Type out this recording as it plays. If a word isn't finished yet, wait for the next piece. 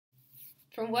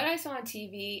From what I saw on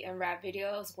TV and rap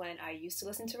videos when I used to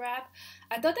listen to rap,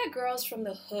 I thought that girls from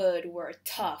the hood were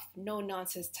tough, no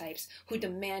nonsense types who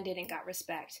demanded and got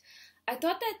respect. I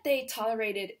thought that they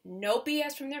tolerated no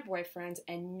BS from their boyfriends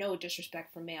and no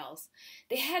disrespect from males.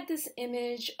 They had this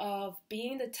image of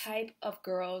being the type of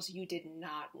girls you did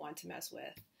not want to mess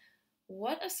with.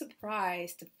 What a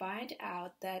surprise to find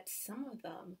out that some of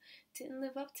them didn't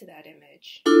live up to that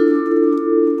image.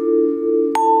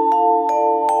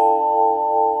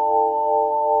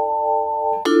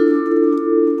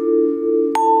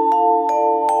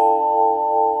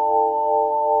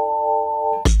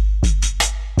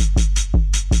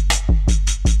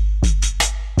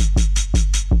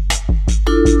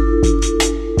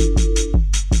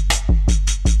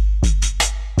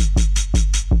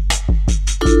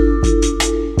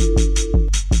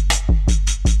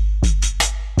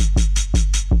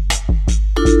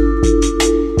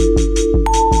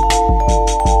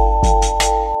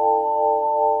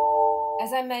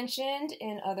 As I mentioned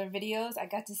in other videos, I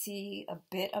got to see a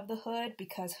bit of the hood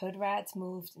because hood rats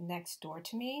moved next door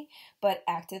to me, but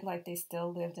acted like they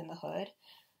still lived in the hood.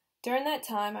 During that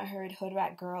time, I heard hood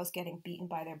rat girls getting beaten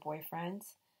by their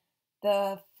boyfriends.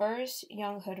 The first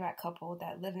young hood rat couple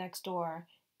that lived next door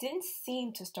didn't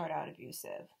seem to start out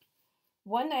abusive.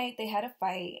 One night they had a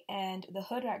fight, and the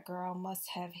hood rat girl must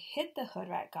have hit the hood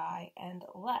rat guy and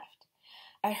left.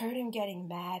 I heard him getting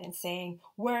mad and saying,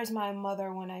 "Where's my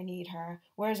mother when I need her?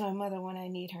 Where's my mother when I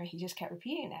need her?" He just kept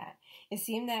repeating that. It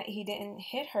seemed that he didn't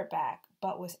hit her back,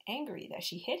 but was angry that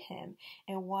she hit him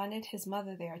and wanted his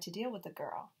mother there to deal with the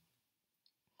girl.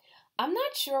 I'm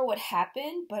not sure what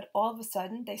happened, but all of a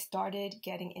sudden they started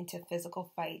getting into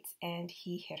physical fights and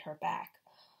he hit her back.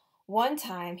 One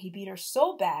time he beat her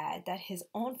so bad that his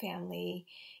own family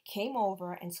came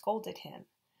over and scolded him.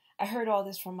 I heard all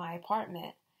this from my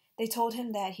apartment. They told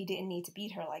him that he didn't need to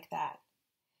beat her like that.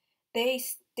 They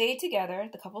stayed together,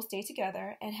 the couple stayed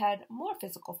together, and had more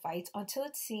physical fights until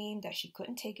it seemed that she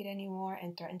couldn't take it anymore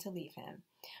and threatened to leave him.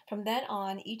 From then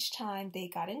on, each time they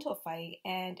got into a fight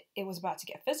and it was about to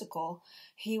get physical,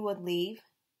 he would leave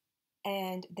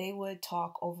and they would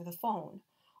talk over the phone.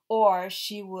 Or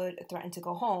she would threaten to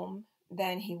go home,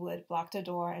 then he would block the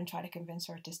door and try to convince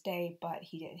her to stay, but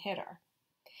he didn't hit her.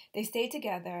 They stayed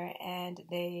together and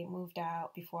they moved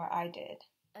out before I did.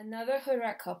 Another hood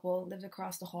rat couple lived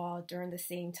across the hall during the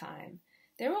same time.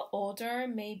 They were older,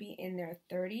 maybe in their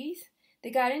 30s. They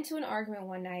got into an argument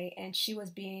one night and she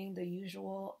was being the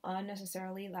usual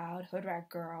unnecessarily loud hood rat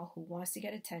girl who wants to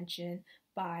get attention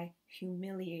by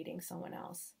humiliating someone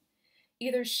else.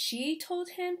 Either she told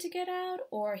him to get out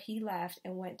or he left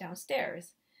and went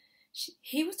downstairs.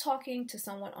 He was talking to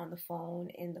someone on the phone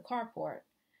in the carport.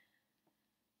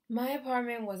 My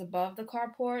apartment was above the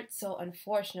carport, so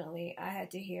unfortunately I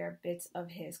had to hear bits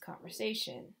of his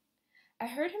conversation. I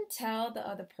heard him tell the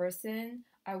other person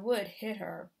I would hit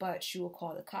her, but she would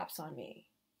call the cops on me.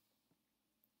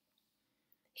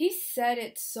 He said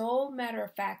it so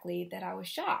matter-of-factly that I was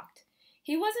shocked.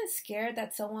 He wasn't scared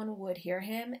that someone would hear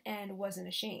him and wasn't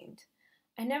ashamed.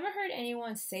 I never heard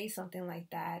anyone say something like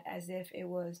that as if it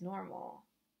was normal.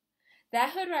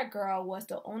 That hood rat girl was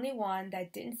the only one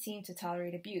that didn't seem to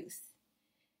tolerate abuse.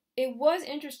 It was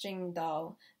interesting,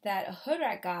 though, that a hood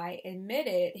rat guy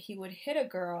admitted he would hit a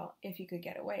girl if he could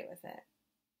get away with it.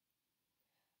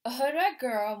 A hood rat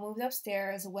girl moved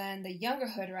upstairs when the younger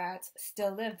hood rats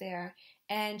still lived there,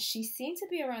 and she seemed to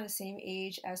be around the same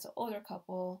age as the older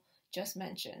couple just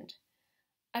mentioned.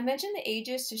 I mentioned the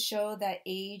ages to show that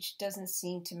age doesn't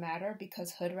seem to matter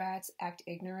because hood rats act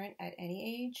ignorant at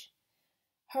any age.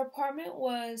 Her apartment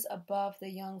was above the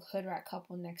young hood rat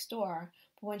couple next door,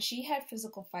 but when she had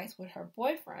physical fights with her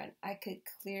boyfriend, I could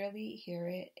clearly hear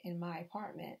it in my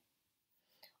apartment.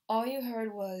 All you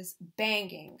heard was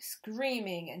banging,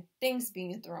 screaming, and things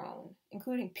being thrown,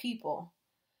 including people.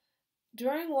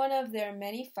 During one of their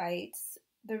many fights,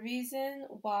 the reason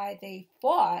why they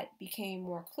fought became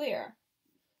more clear.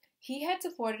 He had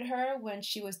supported her when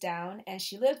she was down and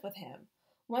she lived with him.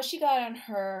 Once she got on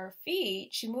her feet,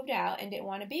 she moved out and didn't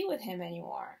want to be with him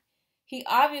anymore. He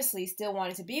obviously still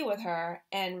wanted to be with her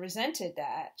and resented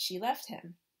that she left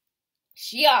him.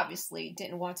 She obviously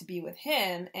didn't want to be with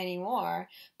him anymore,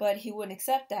 but he wouldn't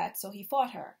accept that, so he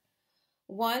fought her.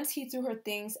 Once he threw her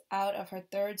things out of her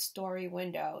third-story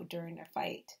window during their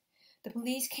fight. The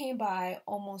police came by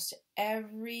almost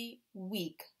every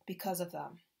week because of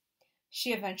them.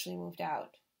 She eventually moved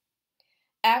out.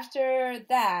 After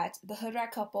that, the hood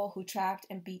rat couple who trapped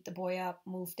and beat the boy up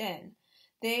moved in.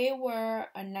 They were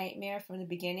a nightmare from the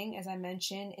beginning, as I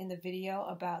mentioned in the video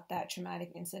about that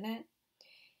traumatic incident.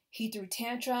 He threw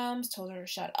tantrums, told her to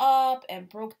shut up, and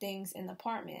broke things in the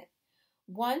apartment.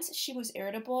 Once she was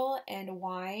irritable and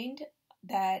whined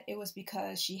that it was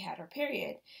because she had her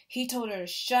period. He told her to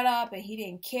shut up and he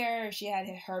didn't care if she had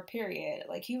her period.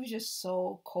 Like, he was just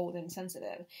so cold and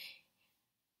sensitive.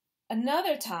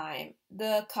 Another time,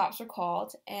 the cops were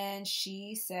called and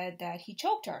she said that he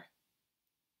choked her.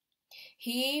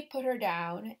 He put her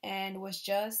down and was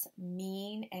just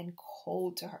mean and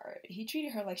cold to her. He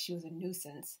treated her like she was a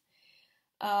nuisance.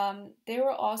 There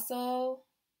were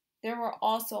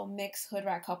also mixed hood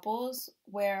rat couples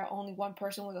where only one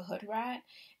person was a hood rat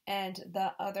and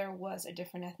the other was a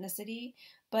different ethnicity,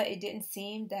 but it didn't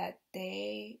seem that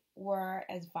they were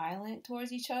as violent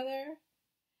towards each other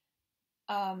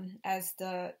as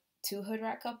the two hood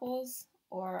rat couples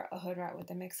or a hood rat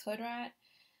with a mixed hood rat.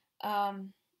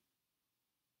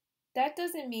 That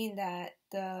doesn't mean that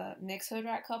the mixed hood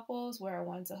rat couples, where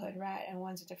one's a hood rat and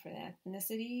one's a different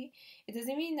ethnicity, it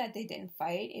doesn't mean that they didn't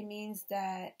fight. It means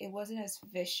that it wasn't as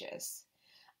vicious.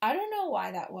 I don't know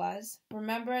why that was.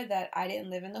 Remember that I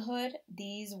didn't live in the hood.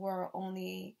 These were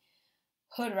only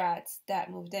hood rats that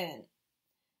moved in.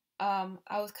 I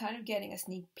was kind of getting a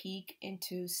sneak peek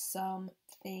into some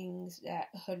things that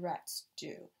hood rats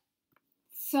do.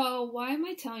 So why am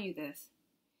I telling you this?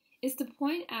 It's to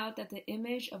point out that the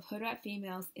image of hood rat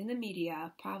females in the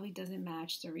media probably doesn't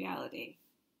match the reality.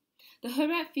 The hood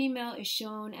rat female is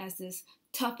shown as this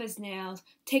tough as nails,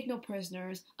 take no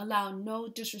prisoners, allow no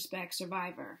disrespect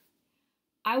survivor.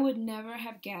 I would never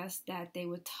have guessed that they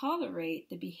would tolerate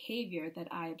the behavior that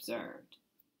I observed.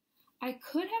 I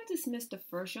could have dismissed the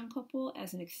first young couple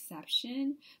as an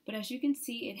exception, but as you can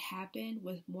see, it happened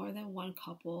with more than one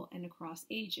couple and across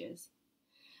ages.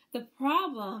 The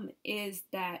problem is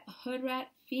that hood rat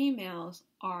females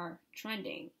are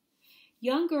trending.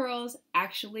 Young girls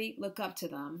actually look up to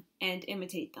them and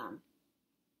imitate them.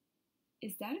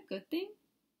 Is that a good thing?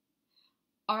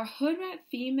 Are hood rat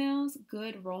females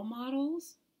good role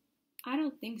models? I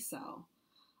don't think so.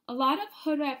 A lot of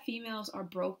hood rat females are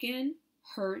broken,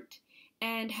 hurt,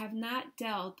 and have not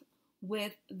dealt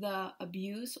with the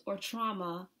abuse or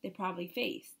trauma they probably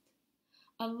faced.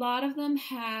 A lot of them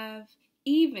have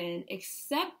even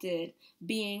accepted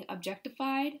being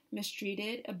objectified,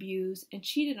 mistreated, abused, and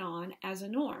cheated on as a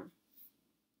norm.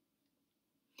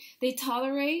 They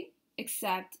tolerate,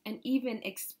 accept, and even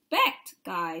expect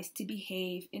guys to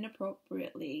behave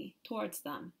inappropriately towards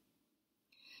them.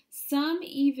 Some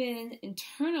even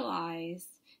internalize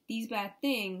these bad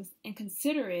things and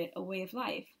consider it a way of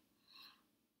life.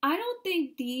 I don't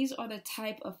think these are the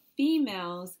type of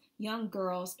females young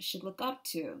girls should look up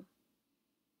to.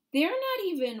 They're not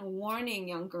even warning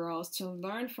young girls to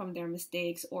learn from their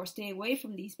mistakes or stay away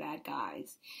from these bad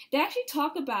guys. They actually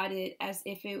talk about it as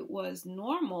if it was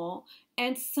normal,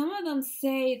 and some of them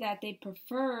say that they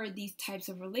prefer these types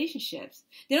of relationships.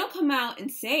 They don't come out and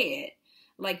say it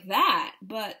like that,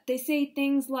 but they say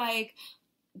things like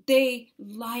they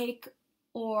like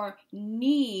or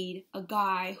need a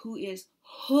guy who is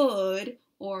hood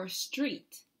or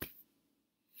street.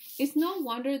 It's no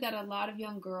wonder that a lot of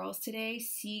young girls today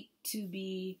seek to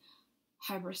be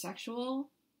hypersexual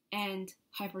and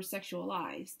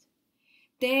hypersexualized.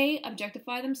 They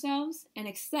objectify themselves and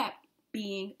accept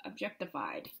being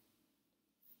objectified.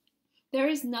 There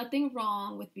is nothing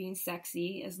wrong with being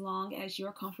sexy as long as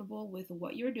you're comfortable with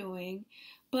what you're doing,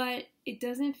 but it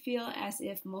doesn't feel as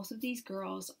if most of these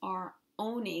girls are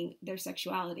owning their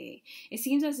sexuality. It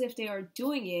seems as if they are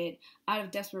doing it out of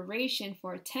desperation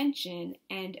for attention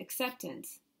and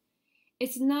acceptance.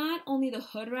 It's not only the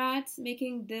hood rats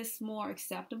making this more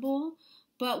acceptable,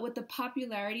 but with the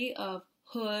popularity of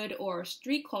hood or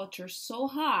street culture so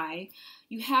high,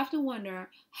 you have to wonder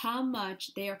how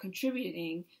much they are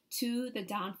contributing to the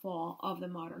downfall of the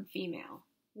modern female.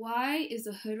 Why is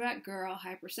the hood rat girl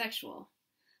hypersexual?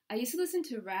 I used to listen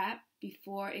to rap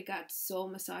before it got so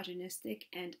misogynistic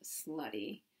and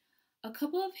slutty. A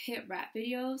couple of hit rap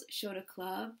videos showed a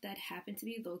club that happened to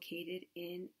be located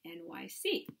in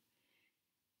NYC.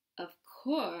 Of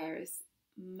course,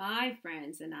 my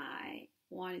friends and I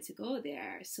wanted to go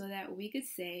there so that we could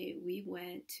say we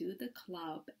went to the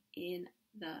club in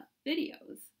the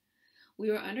videos. We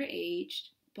were underage,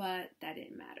 but that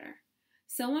didn't matter.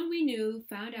 Someone we knew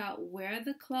found out where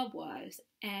the club was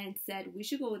and said we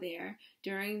should go there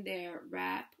during their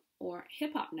rap or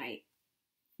hip-hop night.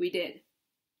 We did.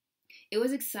 It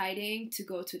was exciting to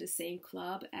go to the same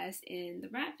club as in the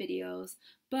rap videos,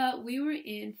 but we were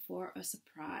in for a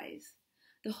surprise.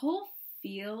 The whole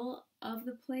feel of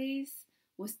the place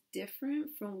was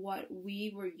different from what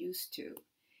we were used to.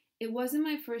 It wasn't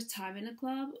my first time in a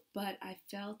club, but I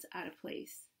felt out of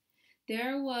place.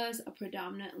 There was a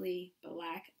predominantly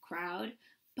black crowd,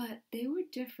 but they were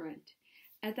different.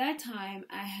 At that time,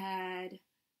 I had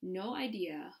no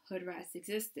idea hood rats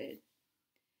existed.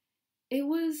 It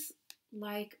was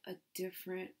like a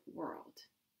different world.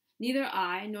 Neither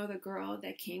I nor the girl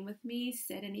that came with me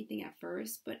said anything at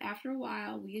first, but after a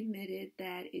while, we admitted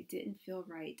that it didn't feel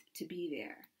right to be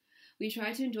there. We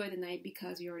tried to enjoy the night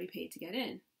because we already paid to get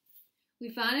in. We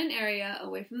found an area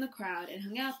away from the crowd and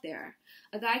hung out there.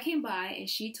 A guy came by and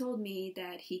she told me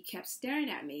that he kept staring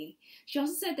at me. She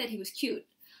also said that he was cute.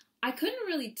 I couldn't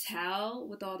really tell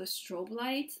with all the strobe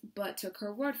lights, but took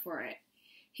her word for it.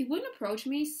 He wouldn't approach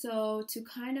me, so to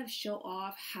kind of show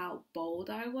off how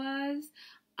bold I was,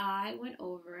 I went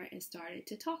over and started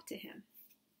to talk to him.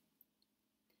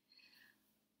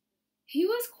 He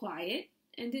was quiet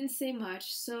and didn't say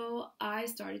much, so I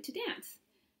started to dance.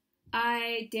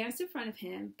 I danced in front of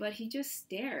him, but he just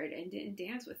stared and didn't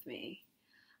dance with me.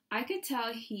 I could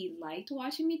tell he liked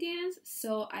watching me dance,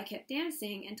 so I kept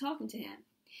dancing and talking to him.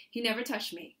 He never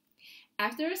touched me.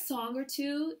 After a song or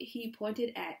two, he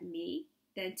pointed at me,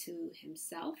 then to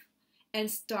himself,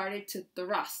 and started to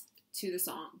thrust to the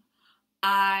song.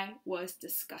 I was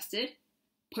disgusted,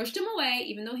 pushed him away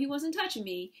even though he wasn't touching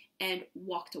me, and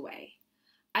walked away.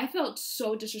 I felt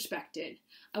so disrespected.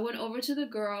 I went over to the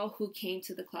girl who came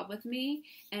to the club with me,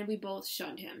 and we both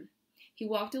shunned him. He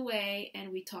walked away,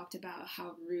 and we talked about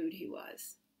how rude he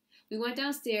was. We went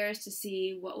downstairs to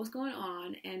see what was going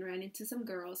on and ran into some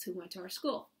girls who went to our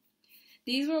school.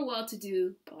 These were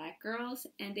well-to-do black girls,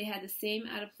 and they had the same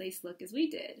out-of-place look as we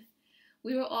did.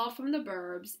 We were all from the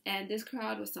burbs, and this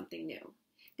crowd was something new.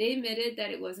 They admitted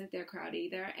that it wasn't their crowd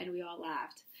either, and we all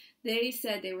laughed. They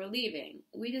said they were leaving.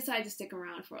 We decided to stick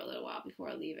around for a little while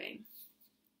before leaving.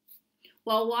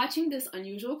 While watching this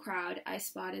unusual crowd, I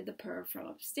spotted the perv from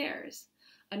upstairs.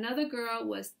 Another girl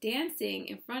was dancing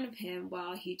in front of him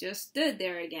while he just stood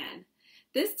there again.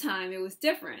 This time it was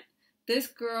different. This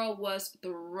girl was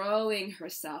throwing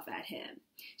herself at him.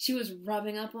 She was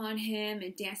rubbing up on him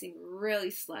and dancing really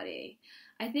slutty.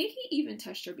 I think he even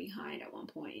touched her behind at one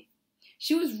point.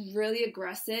 She was really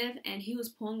aggressive and he was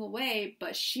pulling away,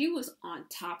 but she was on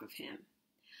top of him.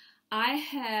 I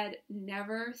had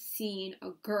never seen a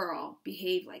girl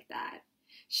behave like that.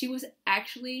 She was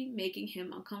actually making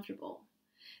him uncomfortable.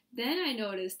 Then I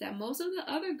noticed that most of the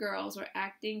other girls were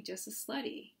acting just as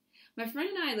slutty. My friend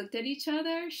and I looked at each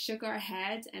other, shook our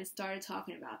heads, and started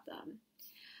talking about them.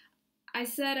 I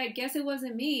said I guess it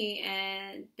wasn't me,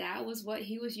 and that was what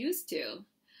he was used to.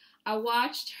 I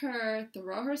watched her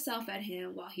throw herself at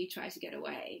him while he tried to get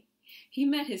away. He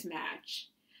met his match.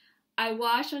 I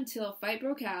watched until a fight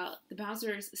broke out. The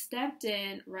bouncers stepped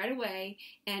in right away,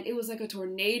 and it was like a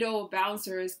tornado of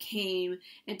bouncers came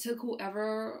and took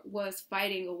whoever was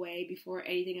fighting away before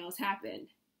anything else happened.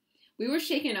 We were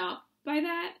shaken up by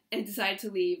that and decided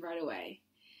to leave right away.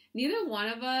 Neither one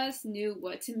of us knew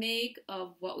what to make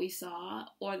of what we saw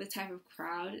or the type of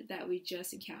crowd that we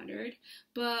just encountered,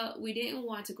 but we didn't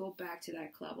want to go back to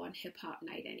that club on hip-hop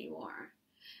night anymore.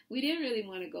 We didn't really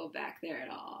want to go back there at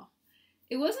all.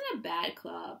 It wasn't a bad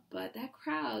club, but that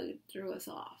crowd threw us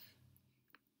off.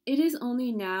 It is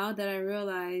only now that I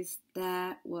realize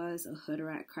that was a hood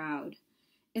rat crowd.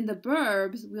 In the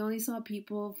burbs, we only saw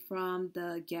people from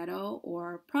the ghetto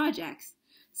or projects.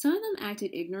 Some of them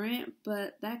acted ignorant,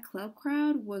 but that club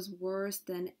crowd was worse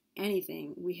than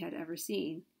anything we had ever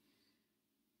seen.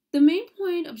 The main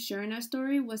point of sharing that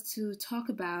story was to talk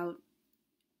about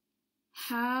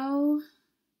how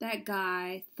that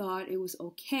guy thought it was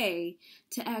okay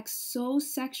to act so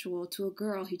sexual to a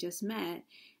girl he just met,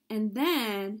 and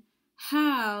then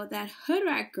how that hood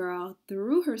rat girl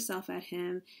threw herself at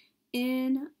him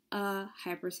in a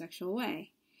hypersexual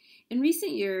way. In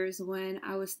recent years, when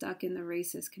I was stuck in the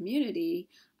racist community,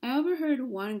 I overheard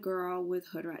one girl with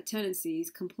hood rat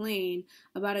tendencies complain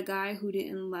about a guy who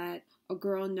didn't let a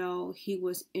girl know he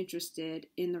was interested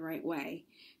in the right way.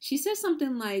 She said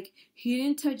something like, "He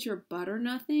didn't touch your butt or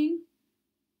nothing,"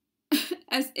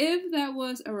 as if that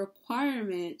was a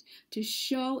requirement to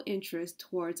show interest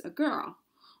towards a girl.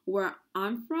 Where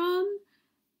I'm from,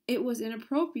 it was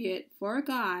inappropriate for a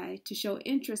guy to show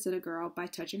interest in a girl by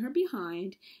touching her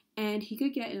behind, and he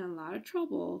could get in a lot of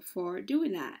trouble for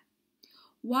doing that.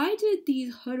 Why did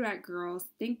these hood rat girls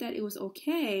think that it was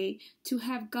okay to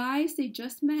have guys they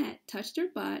just met touch their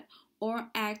butt or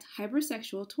act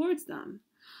hypersexual towards them?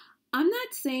 I'm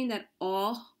not saying that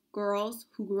all girls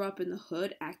who grew up in the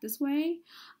hood act this way.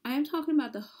 I am talking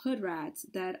about the hood rats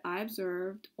that I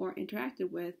observed or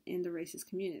interacted with in the racist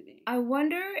community. I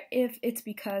wonder if it's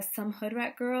because some hood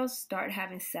rat girls start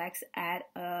having sex at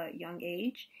a young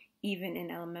age, even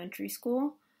in elementary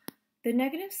school. The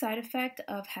negative side effect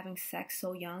of having sex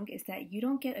so young is that you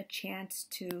don't get a chance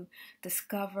to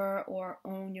discover or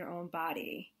own your own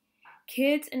body.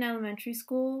 Kids in elementary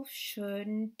school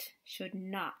should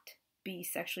not be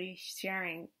sexually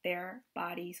sharing their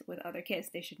bodies with other kids.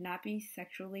 They should not be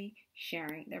sexually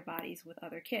sharing their bodies with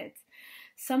other kids.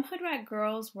 Some hood rat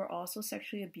girls were also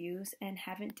sexually abused and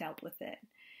haven't dealt with it.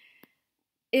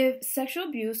 If sexual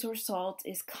abuse or assault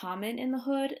is common in the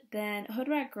hood, then hood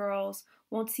rat girls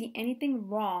won't see anything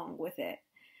wrong with it.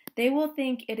 They will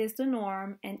think it is the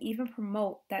norm and even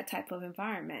promote that type of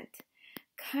environment.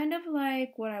 Kind of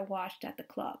like what I watched at the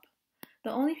club.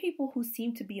 The only people who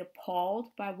seemed to be appalled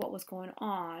by what was going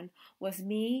on was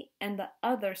me and the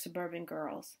other suburban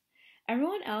girls.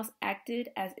 Everyone else acted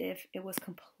as if it was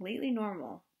completely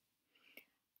normal.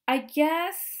 I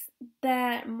guess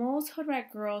that most hood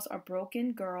rat girls are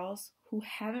broken girls who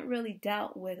haven't really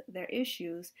dealt with their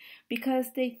issues because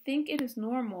they think it is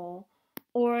normal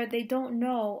or they don't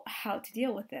know how to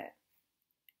deal with it.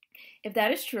 If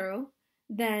that is true,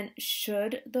 then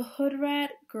should the hood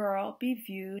rat girl be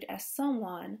viewed as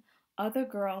someone other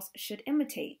girls should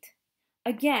imitate?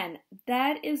 Again,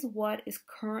 that is what is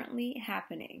currently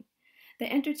happening.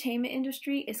 The entertainment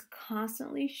industry is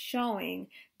constantly showing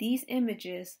these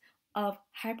images of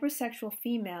hypersexual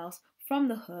females from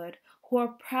the hood who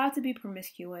are proud to be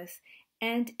promiscuous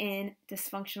and in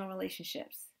dysfunctional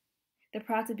relationships. They're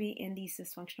proud to be in these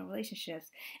dysfunctional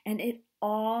relationships, and it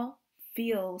all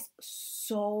feels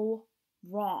so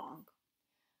wrong.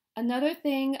 Another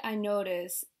thing I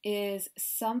notice is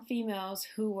some females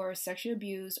who were sexually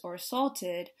abused or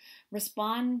assaulted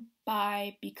respond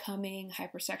by becoming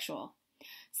hypersexual.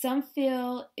 Some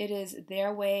feel it is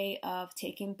their way of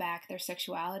taking back their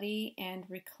sexuality and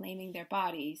reclaiming their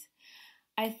bodies.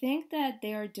 I think that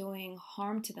they are doing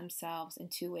harm to themselves in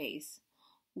two ways.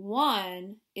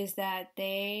 One is that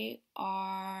they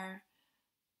are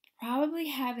probably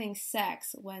having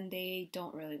sex when they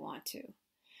don't really want to.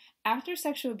 After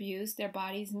sexual abuse, their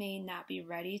bodies may not be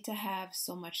ready to have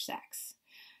so much sex.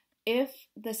 If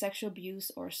the sexual abuse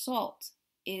or assault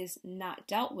is not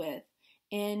dealt with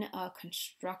in a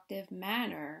constructive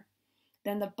manner,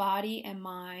 then the body and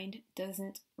mind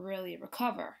doesn't really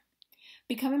recover.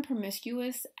 Becoming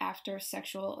promiscuous after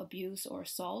sexual abuse or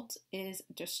assault is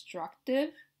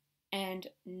destructive and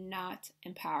not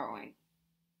empowering.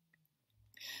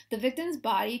 The victim's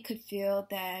body could feel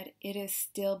that it is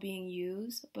still being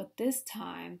used, but this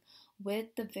time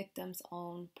with the victim's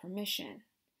own permission.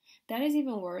 That is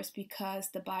even worse because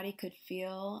the body could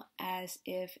feel as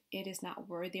if it is not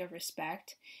worthy of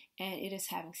respect and it is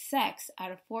having sex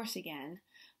out of force again,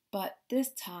 but this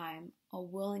time a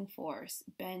willing force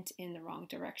bent in the wrong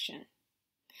direction.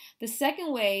 The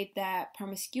second way that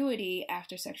promiscuity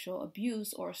after sexual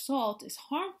abuse or assault is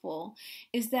harmful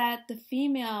is that the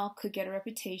female could get a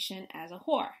reputation as a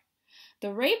whore.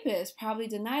 The rapist probably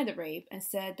denied the rape and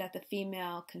said that the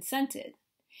female consented.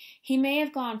 He may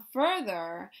have gone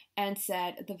further and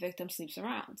said the victim sleeps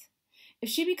around. If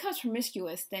she becomes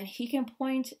promiscuous, then he can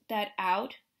point that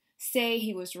out, say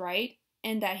he was right,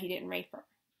 and that he didn't rape her.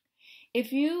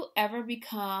 If you ever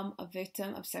become a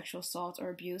victim of sexual assault or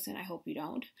abuse, and I hope you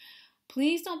don't,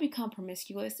 please don't become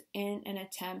promiscuous in an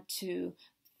attempt to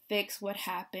fix what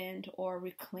happened or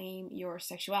reclaim your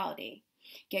sexuality.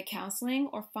 Get counseling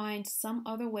or find some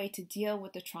other way to deal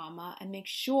with the trauma and make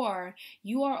sure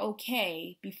you are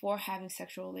okay before having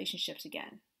sexual relationships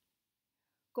again.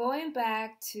 Going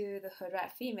back to the hood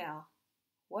rat female,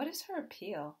 what is her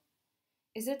appeal?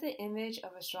 Is it the image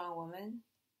of a strong woman?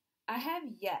 I have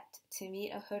yet to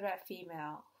meet a hood rat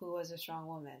female who was a strong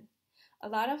woman. A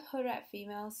lot of hood rat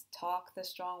females talk the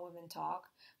strong women talk,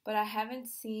 but I haven't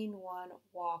seen one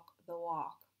walk the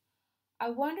walk. I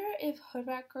wonder if hood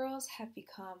rat girls have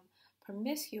become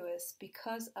promiscuous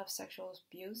because of sexual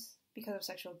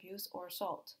abuse or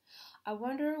assault. I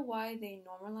wonder why they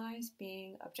normalize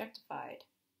being objectified.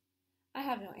 I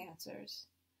have no answers.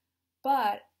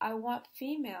 But I want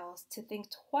females to think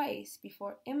twice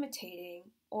before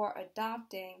imitating or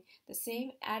adopting the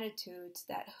same attitudes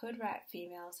that hood rat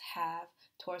females have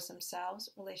towards themselves,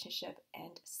 relationship,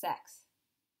 and sex.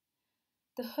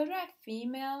 The hood rat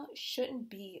female shouldn't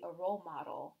be a role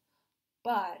model,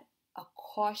 but a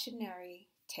cautionary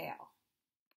tale.